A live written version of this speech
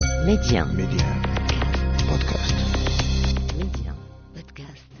Média. Média. Podcast. Média.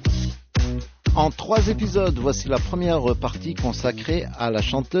 Podcast. En 3 épisodes, voici la première partie consacrée à la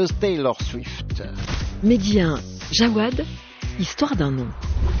chanteuse Taylor Swift. Média. Jawad. Histoire d'un nom.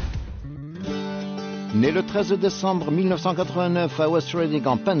 Née le 13 décembre 1989 à West Reading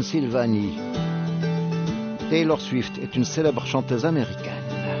en Pennsylvanie, Taylor Swift est une célèbre chanteuse américaine.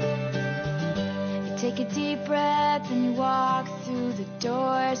 Take a deep breath and you walk through the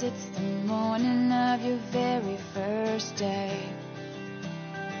doors. It's the morning of your very first day.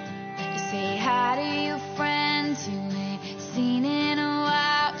 You say hi to your friends you ain't seen in a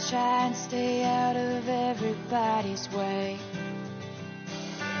while. Try and stay out of everybody's way.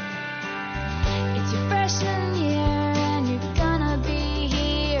 It's your freshman year and you're gonna be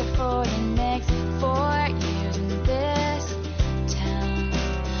here for the next 4 years in this town.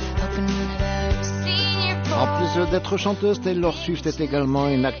 Hoping one of those senior En plus d'être chanteuse, Taylor Swift est également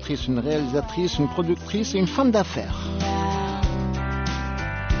une actrice, une réalisatrice, une productrice et une femme d'affaires.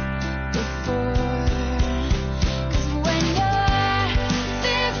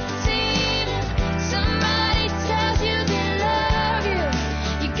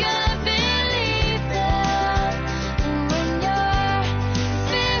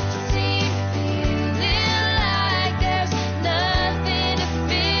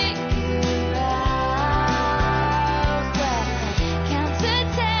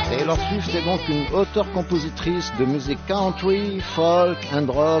 Taylor Swift est donc une auteure-compositrice de musique country, folk and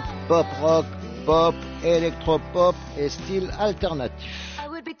rock, pop, électropop et style alternatif. I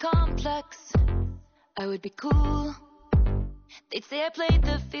would be complex, I would be cool. They'd say I played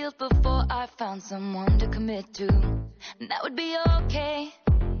the field before I found someone to commit to. And that would be okay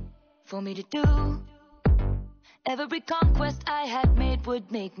for me to do. Every conquest I had made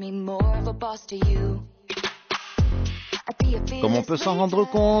would make me more of a boss to you. Comme on peut s'en rendre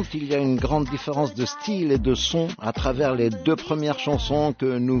compte, il y a une grande différence de style et de son à travers les 2 premières chansons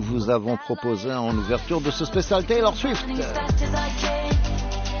que nous vous avons proposées en ouverture de ce spécial Taylor Swift.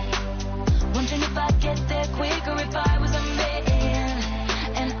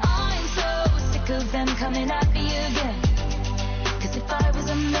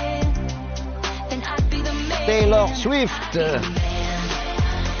 Taylor Swift.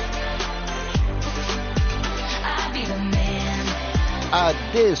 A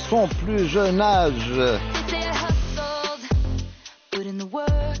dès son plus jeune âge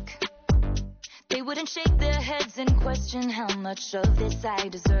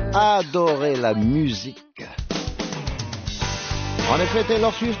adoré la musique. En effet,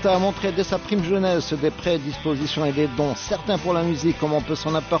 Taylor Swift a montré dès sa prime jeunesse des prédispositions et des dons, certains pour la musique, comme on peut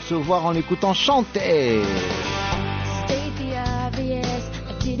s'en apercevoir en l'écoutant chanter.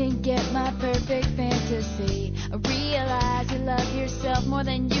 Didn't get my perfect fantasy. I realize you love yourself more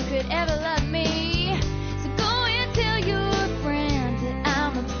than you could ever love me. So go and tell your friends that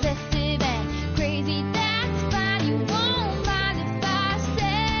I'm obsessive and crazy. That's fine, you won't mind if I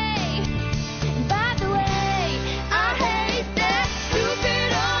say. And by the way, I hate that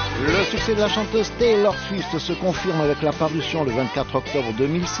stupid old. Le succès de la chanteuse Taylor Swift se confirme avec la parution le 24 octobre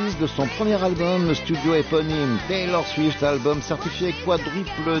 2006 de son premier album studio éponyme, Taylor Swift, album certifié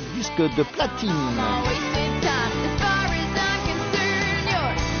quadruple disque de platine.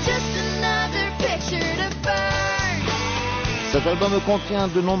 Cet album contient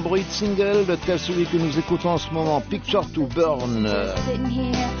de nombreux hits singles, tels celui que nous écoutons en ce moment, Picture to Burn.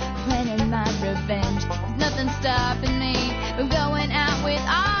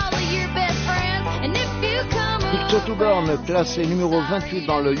 Picture to Burn, classé numéro 28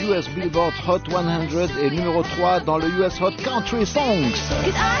 dans le US Billboard Hot 100 et numéro 3 dans le US Hot Country Songs.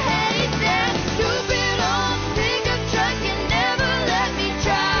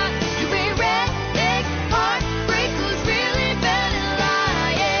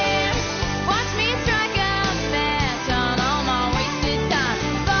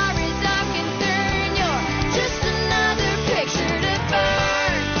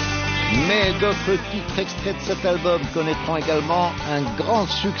 Mais d'autres titres extraits de cet album connaîtront également un grand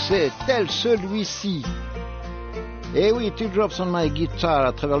succès, tel celui-ci. Et oui, Teardrops on My Guitar,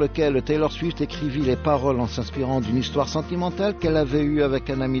 à travers lequel Taylor Swift écrivit les paroles en s'inspirant d'une histoire sentimentale qu'elle avait eue avec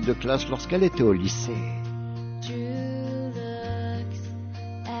un ami de classe lorsqu'elle était au lycée.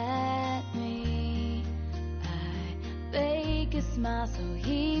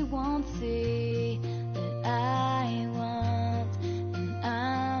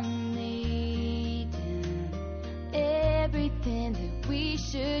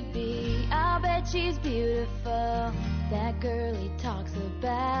 She's beautiful, that girl he talks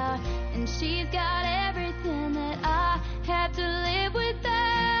about, and she's got everything that I have to live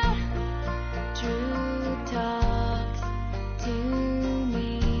without.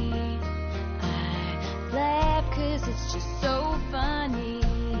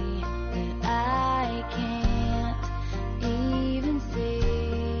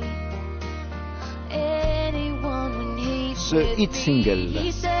 ce hit single.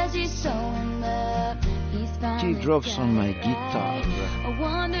 Teardrops on my guitar,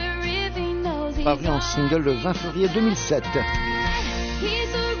 paru en single le 20 février 2007.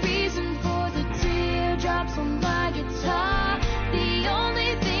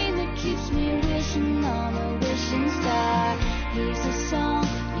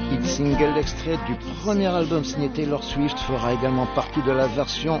 Hit single extrait du premier album signé Taylor Swift fera également partie de la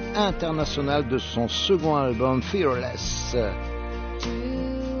version internationale de son second album Fearless.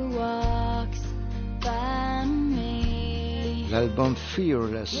 L'album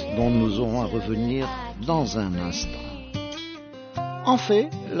Fearless dont nous aurons à revenir dans un instant. En fait,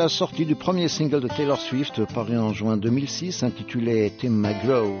 la sortie du premier single de Taylor Swift, paru en juin 2006, intitulé Tim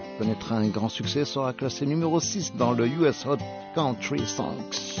McGraw, connaîtra un grand succès, sera classé numéro 6 dans le US Hot Country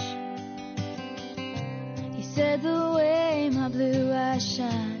Songs. He said the way my blue eyes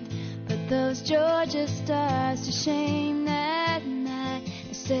shined, put those Georgia stars to shame that night.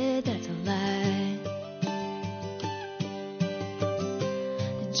 I said that's a lie.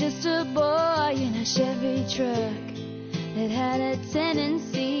 Just a boy in a Chevy truck that had a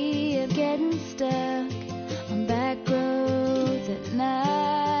tendency of getting stuck on back roads at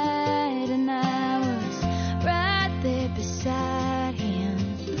night, and I was right there beside him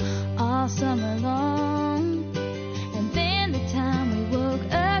all summer long, and then the time we woke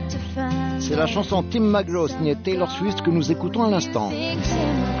up to find. C'est la chanson Tim McGraw signée Taylor Swift que nous écoutons à l'instant. I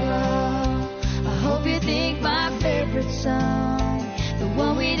hope you think my favorite song, the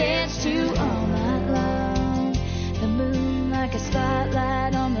one we dance to all night long. The moon like a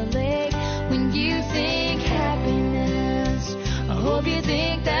spotlight on the lake. When you think happiness, I hope you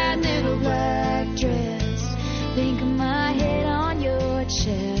think that little black dress. Think of my head on your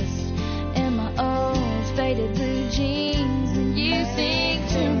chest and my old faded blue jeans. And you think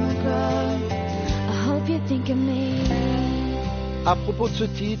to my girl, I hope you think of me. À propos de ce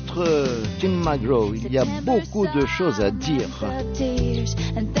titre, Tim McGraw, il y a beaucoup de choses à dire.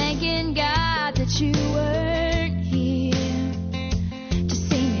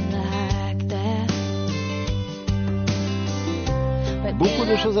 Beaucoup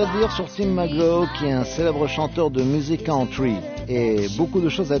de choses à dire sur Tim McGraw, qui est un célèbre chanteur de musique country, et beaucoup de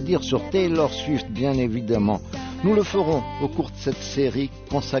choses à dire sur Taylor Swift, bien évidemment. Nous le ferons au cours de cette série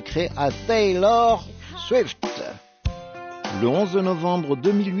consacrée à Taylor Swift. Le 11 novembre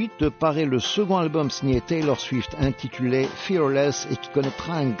 2008 paraît le second album signé Taylor Swift intitulé Fearless et qui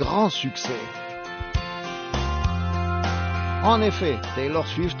connaîtra un grand succès. En effet, Taylor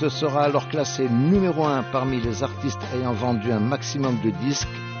Swift sera alors classée numéro 1 parmi les artistes ayant vendu un maximum de disques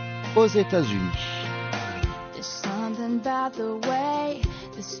aux États-Unis. There's something about the way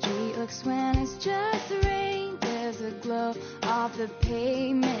the street looks when it's just rain. There's a glow off the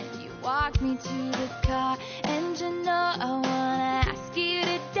pavement. You walk me to the car, and you know I wanna ask you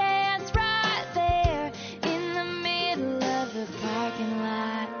to dance right there in the middle of the parking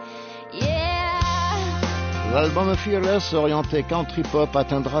lot. Yeah. L'album Fearless, orienté country pop,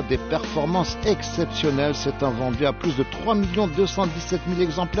 atteindra des performances exceptionnelles, s'étant vendu à plus de 3 217 000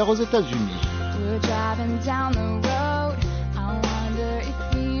 exemplaires aux États-Unis. We're driving down the road. I wonder if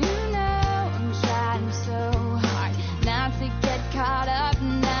you know I'm trying so hard not to get caught up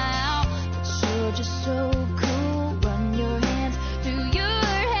now. But you're just so cool. Run your hands through your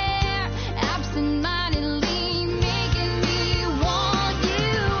hair, absent-mindedly making me want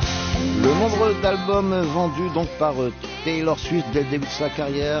you. Le nombre d'albums vendus donc par Taylor Swift dès le début de sa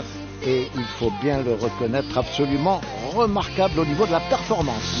carrière est, il faut bien le reconnaître, absolument remarquable au niveau de la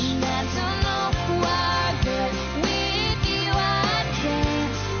performance.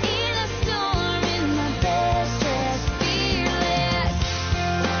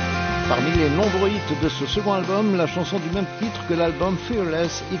 Parmi les nombreux hits de ce second album, la chanson du même titre que l'album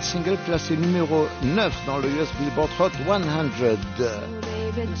Fearless, hit single classé numéro 9 dans le US Billboard Hot 100.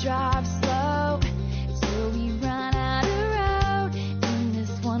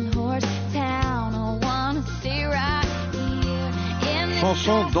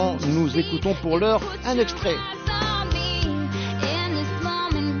 Chanson dont nous écoutons pour l'heure un extrait.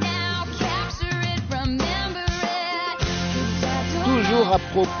 Toujours à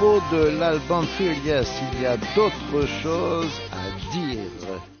propos de l'album Fearless, il y a d'autres choses à dire.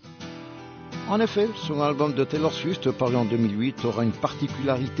 En effet, son album de Taylor Swift, paru en 2008, aura une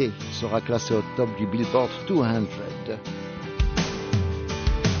particularité. Il sera classé au top du Billboard 200.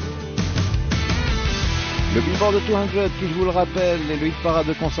 Le Billboard 200, qui je vous le rappelle, est le hit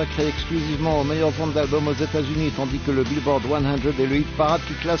parade consacré exclusivement aux meilleures ventes d'albums aux États-Unis, tandis que le Billboard 100 est le hit parade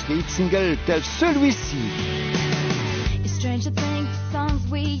qui classe les hits singles tels celui-ci. strange to think the songs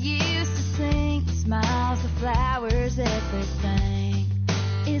we used to sing, the smiles, the flowers, everything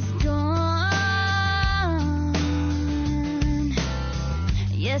is gone.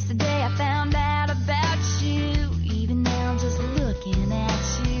 Yesterday I found out about you, even now just looking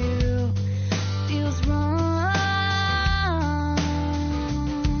at you feels wrong.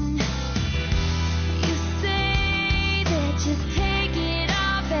 You say that you take it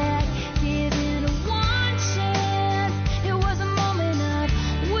all back, give it one chance. It was a moment of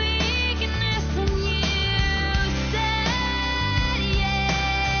weakness and you said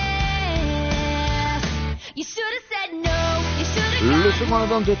yes. You should have said no. You should have. Le second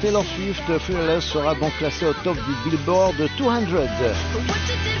album de Taylor Swift, Fearless, sera donc classé au top du Billboard 200. But what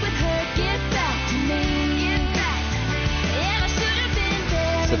you did with her, get back to me. Get back. And I should have been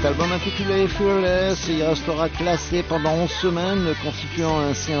there. Cet album intitulé Fearless, il restera classé pendant 11 semaines, constituant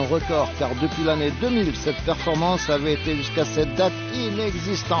ainsi un record, car depuis l'année 2000, cette performance avait été jusqu'à cette date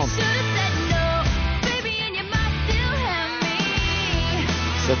inexistante. Should have said no, baby, and you might still have me.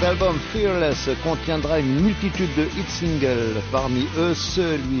 Cet album Fearless contiendra une multitude de hit singles, parmi eux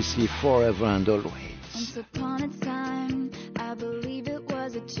celui-ci Forever and Always. Once upon a time, I believe it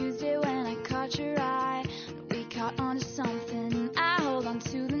was a Tuesday when I caught your eye. We caught on to something, I hold on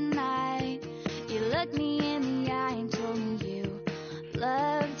to the night. You looked me in the eye and told me you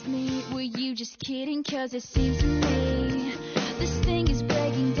loved me. Were you just kidding? 'Cause it seems to me this thing is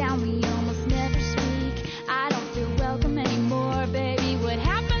breaking down, we almost never speak. I don't feel welcome anymore, baby. What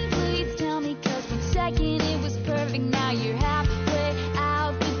happened? Please tell me, 'cause one second it was perfect, now you're halfway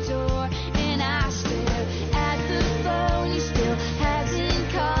out the door. And I stare at the phone, you still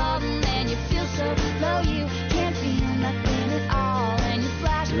hasn't called, and then you feel so low, you can't feel nothing at all, and you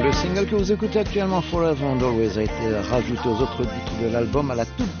flash Le single que vous écoutez actuellement, Forever and Always, a été rajouté aux autres titres de l'album à la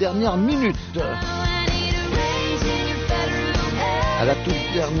toute dernière minute. À la toute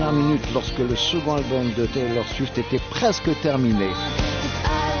dernière minute, lorsque le second album de Taylor Swift était presque terminé.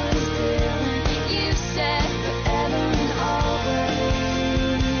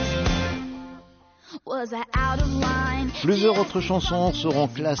 Plusieurs autres chansons seront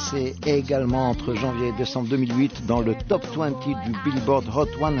classées également entre janvier et décembre 2008 dans le top 20 du Billboard Hot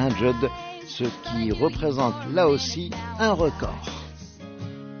 100, ce qui représente là aussi un record.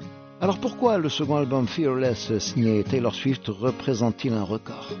 Alors pourquoi le second album Fearless signé Taylor Swift représente-t-il un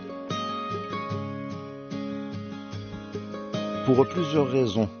record? Pour plusieurs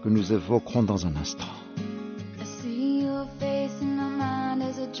raisons que nous évoquerons dans un instant. I see your face in my mind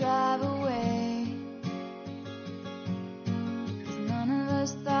as I drive away. 'Cause none of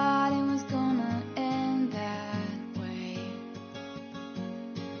us thought it was gonna end that way.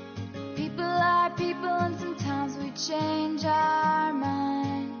 People are people, and sometimes we change our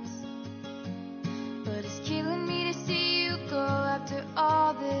minds. But it's killing me to see you go after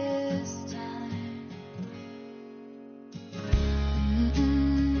all this time.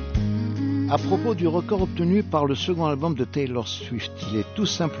 À propos du record obtenu par le second album de Taylor Swift, il est tout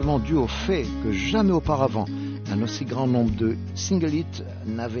simplement dû au fait que jamais auparavant un aussi grand nombre de single hits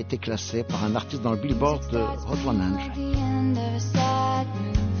n'avait été classé par un artiste dans le Billboard Hot 100. The end of a sad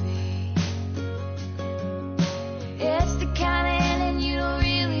movie. It's the kind of ending you don't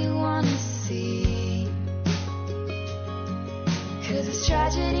really want to see. 'Cause it's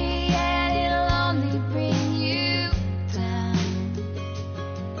tragedy and it'll only bring you down.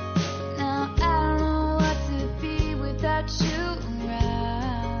 Now I don't know what to be without you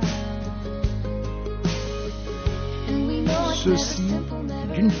around. And we know it's never Ceci, simple,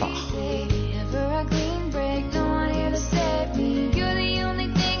 never d'une part. easy. Ever a clean break, no one here to save me. You're the only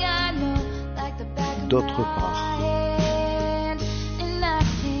thing I know, like the back of D'autre my part. hand, and I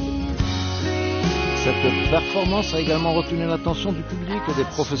can't breathe. Cette performance a également retenu l'attention du public et des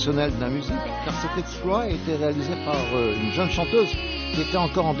professionnels de la musique, car cet exploit a été réalisé par une jeune chanteuse qui était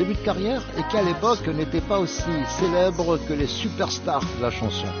encore en début de carrière et qui à l'époque n'était pas aussi célèbre que les superstars de la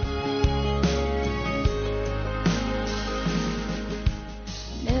chanson.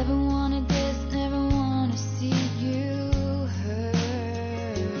 Never wanted this, never wanna see you hurt.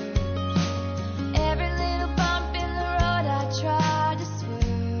 Every little bump in the road I try to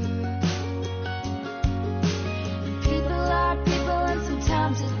swerve. People are people, and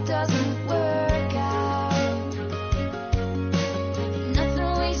sometimes it doesn't work out.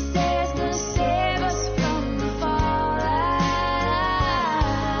 Nothing we say is gonna save us from the fallout.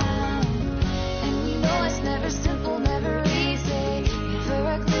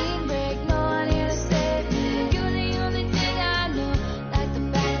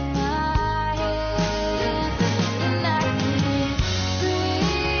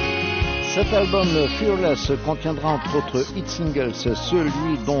 Cet album Fearless contiendra entre autres hit singles,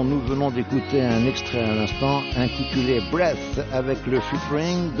 celui dont nous venons d'écouter un extrait à l'instant, intitulé Breath, avec le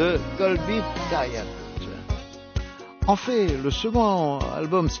featuring de Colby Diet. En fait, le second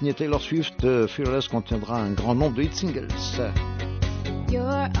album signé Taylor Swift, Fearless, contiendra un grand nombre de hit singles. You're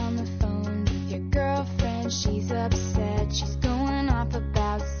on the phone with your girlfriend, she's upset, she's going off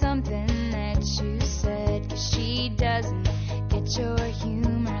about something that you said, 'cause she doesn't get your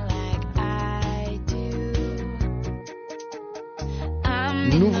humor like I do.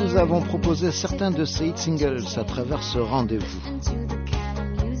 Nous vous avons proposé certains de ces hit singles à travers ce rendez-vous. Into the kind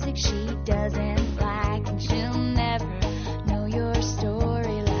of music she doesn't like, and she'll never know your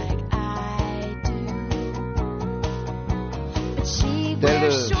story like I do. But she Tel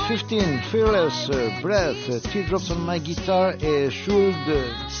wears short 15, Fearless, Breath, Teardrops on My Guitar et Should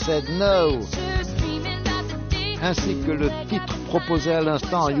Said No, shirts, dreaming about the day ainsi que le titre proposé à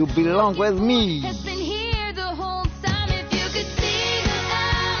l'instant, You Belong With Me. that's been here the whole time. If you could see that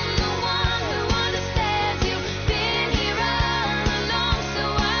I'm the one who understands you, been here all along, so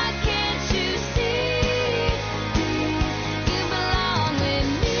why can't you see? You belong with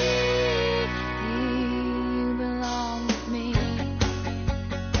me. You belong with me.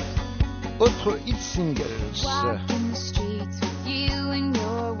 Autre hit singles. Walking the streets with you in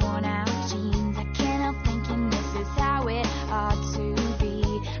your worn out jeans. I can't help thinking this is how it ought to be.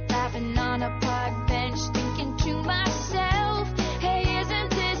 Laughing on a park bench, thinking to myself, hey, isn't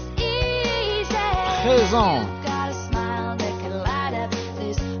this easy? 13 ans. Got a smile that could light up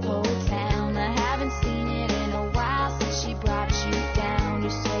this whole town. I haven't seen it in a while since she brought you down. You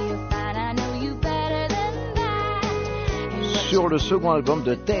say you're fine, I know you better than that. You let Sur le second album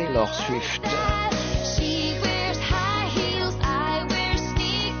de Taylor Swift. She wears high heels, I wear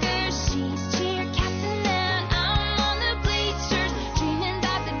sneakers. She's cheer captain and I'm on the bleachers, dreaming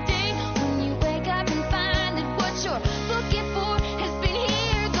about the day when you wake up and find that what you're looking for has been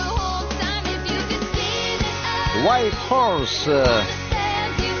here the whole time. If you could see that I White Horse,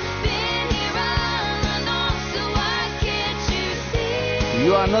 understand you, been here all along, so why can't you see?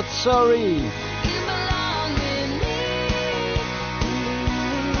 You Are Not Sorry, You belong with me.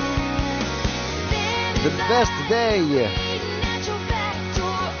 The Best Day. Waiting at your back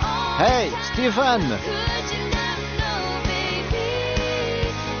door all Hey, the time. Stephen, Could you not know, baby?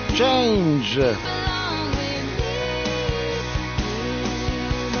 Change. You belong with me.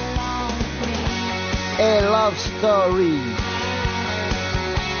 You belong with me. A Love Story.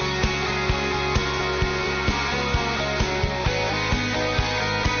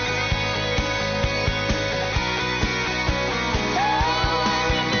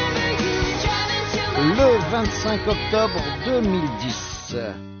 Le 25 octobre 2010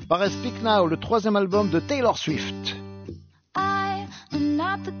 paraît Speak Now, le troisième album de Taylor Swift. I am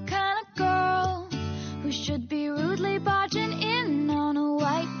not the kind of girl who should be rudely barging in on a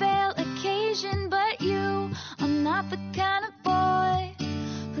white veil occasion, but you are not the kind of boy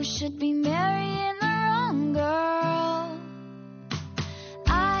who should be marrying the wrong girl.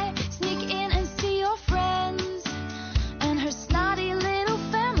 I sneak in and see your friends and her snotty little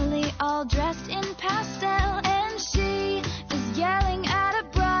family all dressed in pastel, and she is yelling at a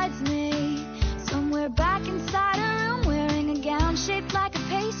bridesmaid somewhere back inside a room wearing a gown shaped like a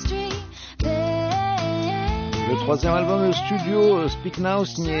pastry. Le troisième album de studio, Speak Now,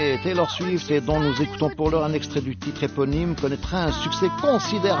 signé Taylor Swift et dont nous écoutons pour l'heure un extrait du titre éponyme, connaîtra un succès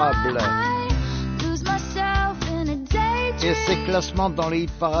considérable. I lose myself in a daydream. Et ses classements dans les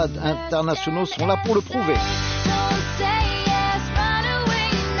hit parades internationaux sont là pour le prouver. Don't say yes, run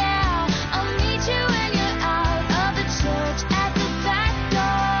away now. I'll meet you when you're out of the church at the back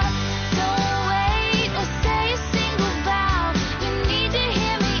door. Don't wait or say a single vow. You need to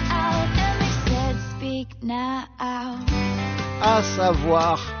hear me out. And they said, speak now. À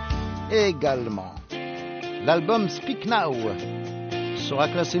savoir également, l'album Speak Now sera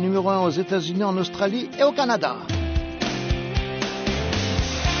classé numéro 1 aux États-Unis, en Australie et au Canada.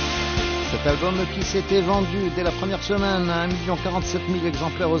 Cet album qui s'était vendu dès la première semaine à 1 047 000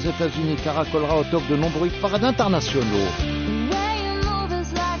 exemplaires aux États-Unis caracolera au top de nombreux hit parades internationaux. The way you move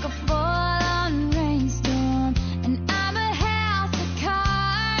is like a full-on rainstorm, and I'm a house of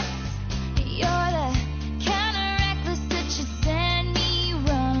cards. You're the kind of reckless that you send me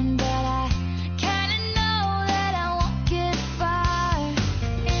run, but I kinda know that I won't get far.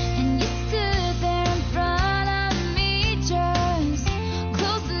 And you stood there in front of me, just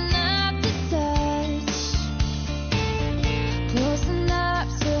close enough to touch, close enough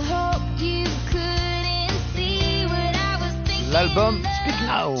to hope you couldn't see what I was thinking. L'album Speak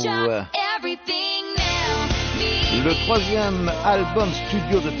Now. Drop everything now. Me Le troisième album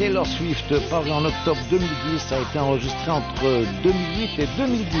studio de Taylor Swift, paru en octobre 2010, a été enregistré entre 2008 et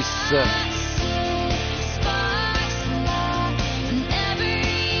 2010.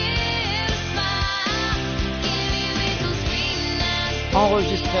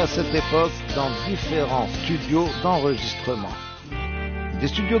 Enregistré à cette époque dans différents studios d'enregistrement. Des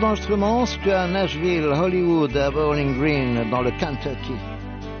studios d'enregistrement situés à Nashville, Hollywood, à Bowling Green, dans le Kentucky.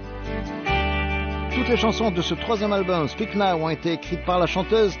 Toutes les chansons de ce troisième album, Speak Now, ont été écrites par la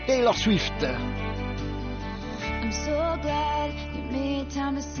chanteuse Taylor Swift. I'm so glad you made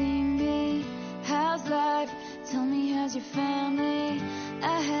time to see me. How's life? Tell me, how's your family?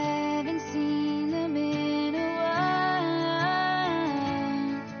 I haven't seen them in a while.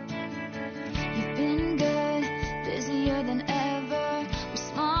 You've been good, busier than ever. With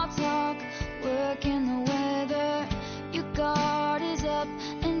small talk, work and the weather. Your guard is up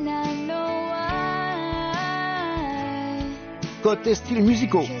and I know why. Côté styles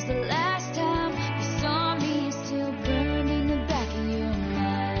musicaux. Because the last time you saw me, it still burned in the back of your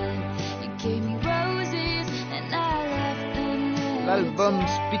mind. You gave me roses and I left them there. L'album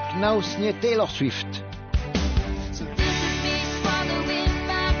Speak Now signé Taylor Swift So this is me swallowing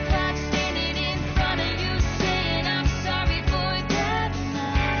my pride, standing in front of you, saying I'm sorry for that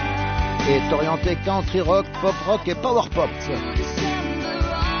night. est orienté country rock, pop rock et power pop. Through December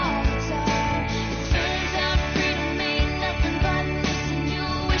all the time. It turns out freedom ain't nothing but missing you,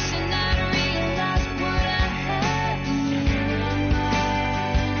 wishing I'd realized what I had in mind.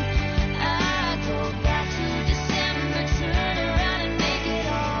 I go back to December, turn around and make it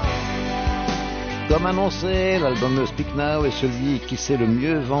all right. Comme annoncé, l'album Speak Now est celui qui s'est le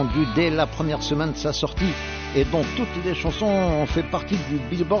mieux vendu dès la première semaine de sa sortie et dont toutes les chansons ont fait partie du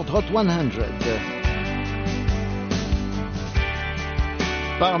Billboard Hot 100.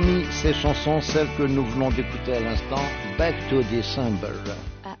 Parmi ces chansons, celle que nous venons d'écouter à l'instant, Back to December.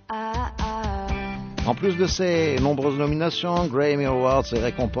 En plus de ses nombreuses nominations, Grammy Awards et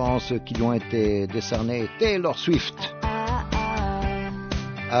récompenses qui lui ont été décernées, Taylor Swift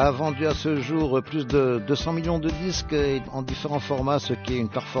a vendu à ce jour plus de 200 millions de disques en différents formats, ce qui est une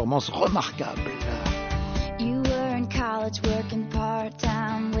performance remarquable. You were in college working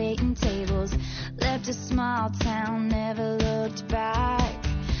part-time, waiting tables, left a small town, never looked back.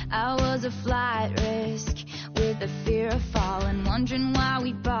 I was a flight risk with the fear of falling, wondering why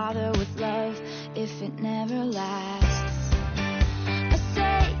we bother with love if it never lasts. I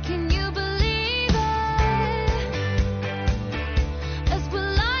say, can you believe it? As we're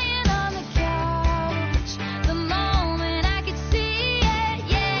lying on the couch, the moment I could see it,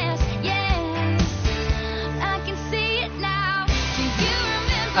 yes, yes, I can see it now. Do you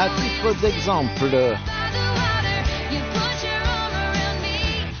remember À titre d'exemple, by the water? You put your arm around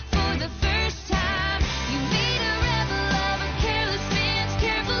me for the first time. You made a rebel of a careless man's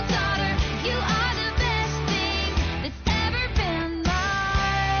careful daughter. You are the best thing that's ever been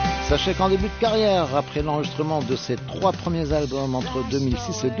mine. sachez qu'en début de carrière, après l'enregistrement de ses 3 premiers albums entre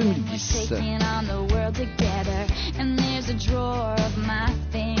 2006 et 2010, Taking on the world together, and there's a drawer of my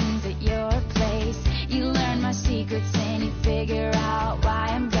things at your place. You learn my secrets and you figure out why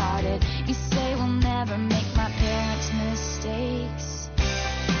I'm guarded. You say we'll never make my parents' mistakes.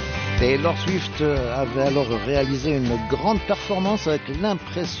 Taylor Swift avait alors réalisé une grande performance avec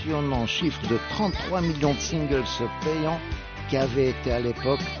l'impressionnant chiffre de 33 millions de singles payants qui avaient été à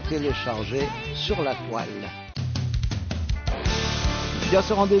l'époque téléchargés sur la toile. Et à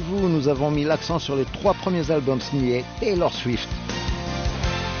ce rendez-vous, nous avons mis l'accent sur les 3 premiers albums signés Taylor Swift.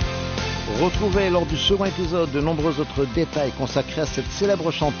 Retrouvez lors du second épisode de nombreux autres détails consacrés à cette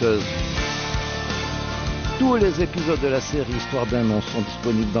célèbre chanteuse. Tous les épisodes de la série Histoire d'un nom sont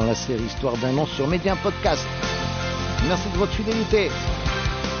disponibles dans la série Histoire d'un nom sur Média Podcast. Merci de votre fidélité.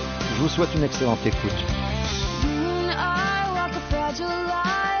 Je vous souhaite une excellente écoute. I walk a fragile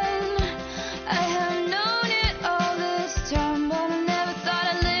line. I have known it all this time, but I never thought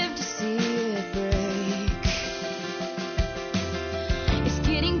I'd live to see it break. It's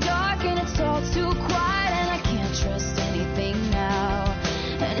getting dark and it's all too quiet, and I can't trust anything now.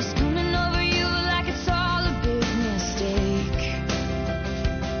 And it's coming over you like it's all a big mistake.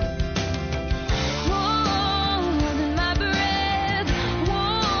 Holding my breath,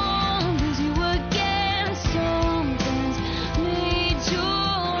 warns you again.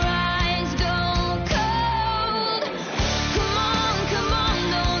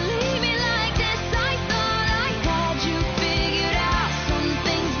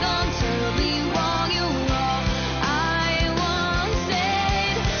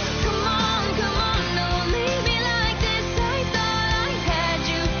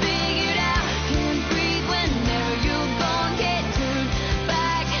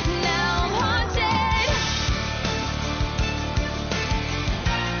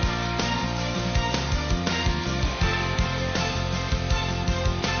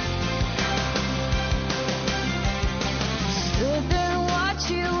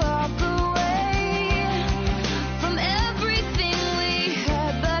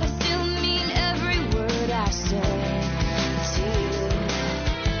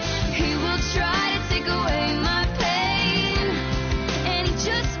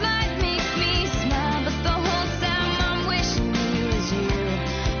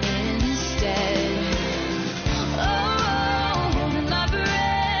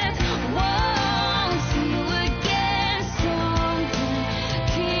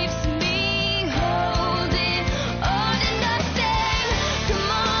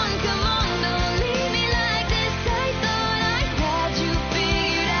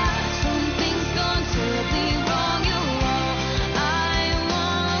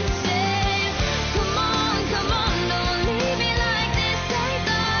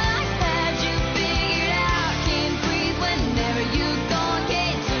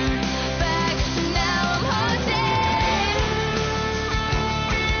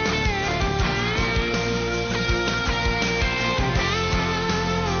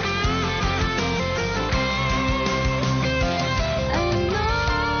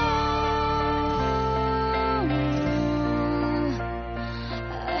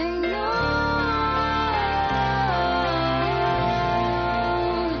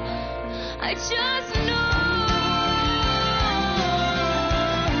 I just know